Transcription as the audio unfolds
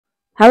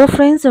Hello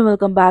friends and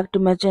welcome back to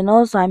my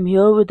channel. So I'm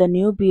here with the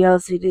new BL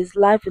series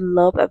Life in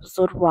Love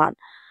episode 1.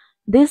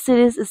 This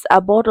series is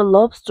about a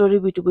love story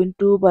between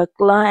two by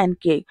Kla and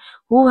Cake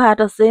who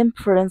had a same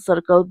friend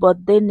circle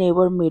but they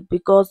never meet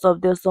because of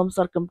their some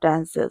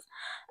circumstances.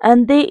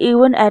 And they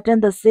even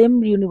attend the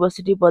same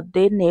university but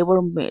they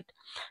never met.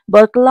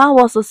 But Kla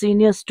was a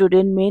senior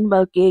student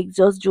meanwhile Cake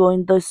just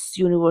joined this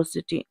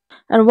university.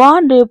 And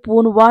one day,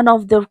 Poon, one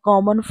of their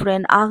common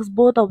friend, asked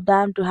both of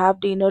them to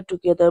have dinner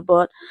together,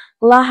 but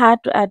Kla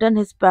had to attend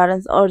his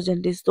parents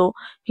urgently, so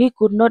he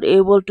could not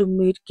able to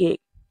meet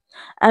Cake.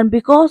 And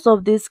because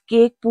of this,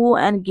 Cake, Pooh,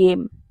 and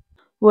Game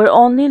were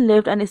only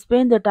left and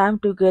spent the time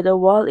together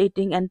while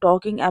eating and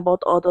talking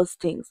about other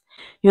things.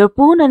 Your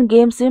Poon and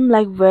Game seem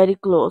like very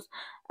close,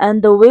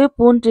 and the way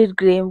Poon treat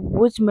Game,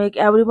 which make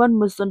everyone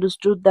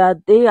misunderstood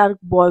that they are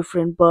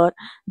boyfriend, but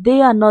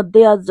they are not.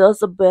 They are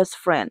just a best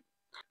friend.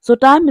 So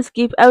time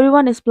skip,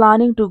 everyone is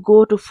planning to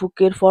go to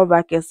Phuket for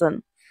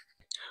vacation.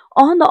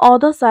 On the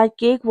other side,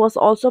 Cake was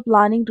also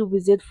planning to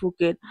visit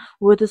Phuket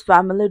with his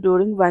family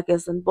during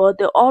vacation, but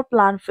their all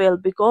plan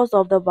failed because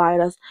of the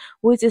virus,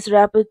 which is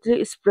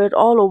rapidly spread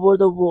all over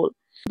the world.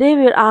 They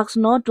were asked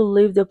not to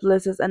leave their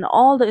places and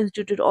all the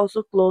institute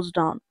also closed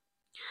down,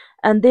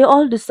 and they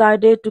all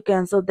decided to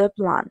cancel their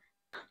plan.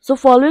 So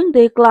following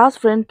their class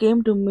friend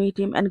came to meet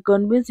him and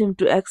convinced him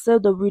to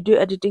accept the video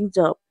editing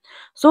job.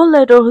 So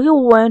later he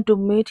went to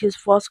meet his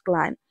first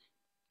client.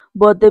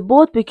 But they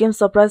both became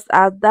surprised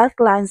as that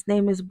client's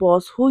name is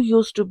Boss, who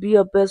used to be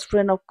a best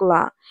friend of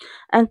Kla,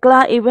 and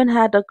Kla even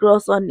had a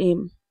crush on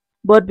him.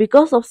 But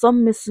because of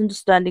some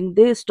misunderstanding,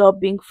 they stopped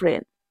being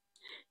friends.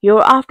 Here,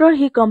 after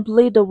he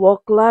completed the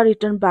work, Kla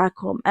returned back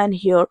home, and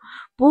here,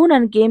 Poon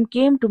and Game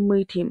came to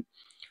meet him,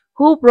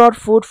 who brought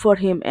food for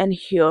him, and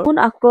here, Poon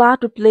asked Kla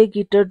to play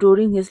guitar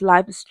during his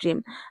live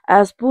stream,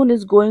 as Poon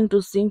is going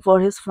to sing for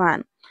his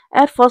fan.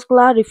 At first,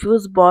 Kla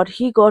refused, but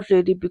he got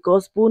ready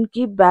because Poon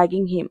kept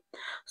begging him.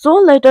 So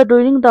later,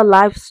 during the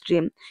live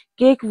stream,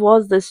 Cake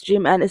watched the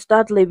stream and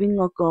started leaving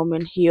a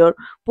comment. Here,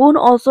 Poon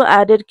also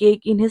added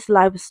Cake in his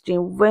live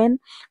stream. When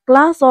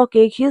Kla saw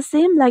Cake, he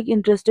seemed like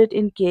interested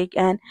in Cake,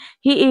 and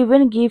he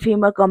even gave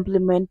him a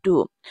compliment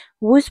too,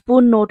 which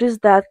Poon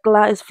noticed that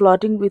Kla is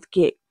flirting with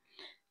Cake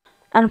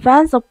and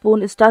fans of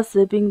Poon start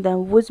shipping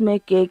them, which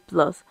make Cake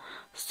plus.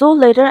 So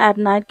later at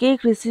night,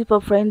 Cake received a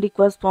friend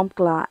request from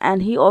Kla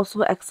and he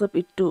also accepted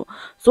it too.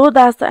 So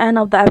that's the end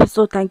of the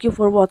episode. Thank you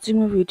for watching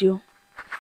my video.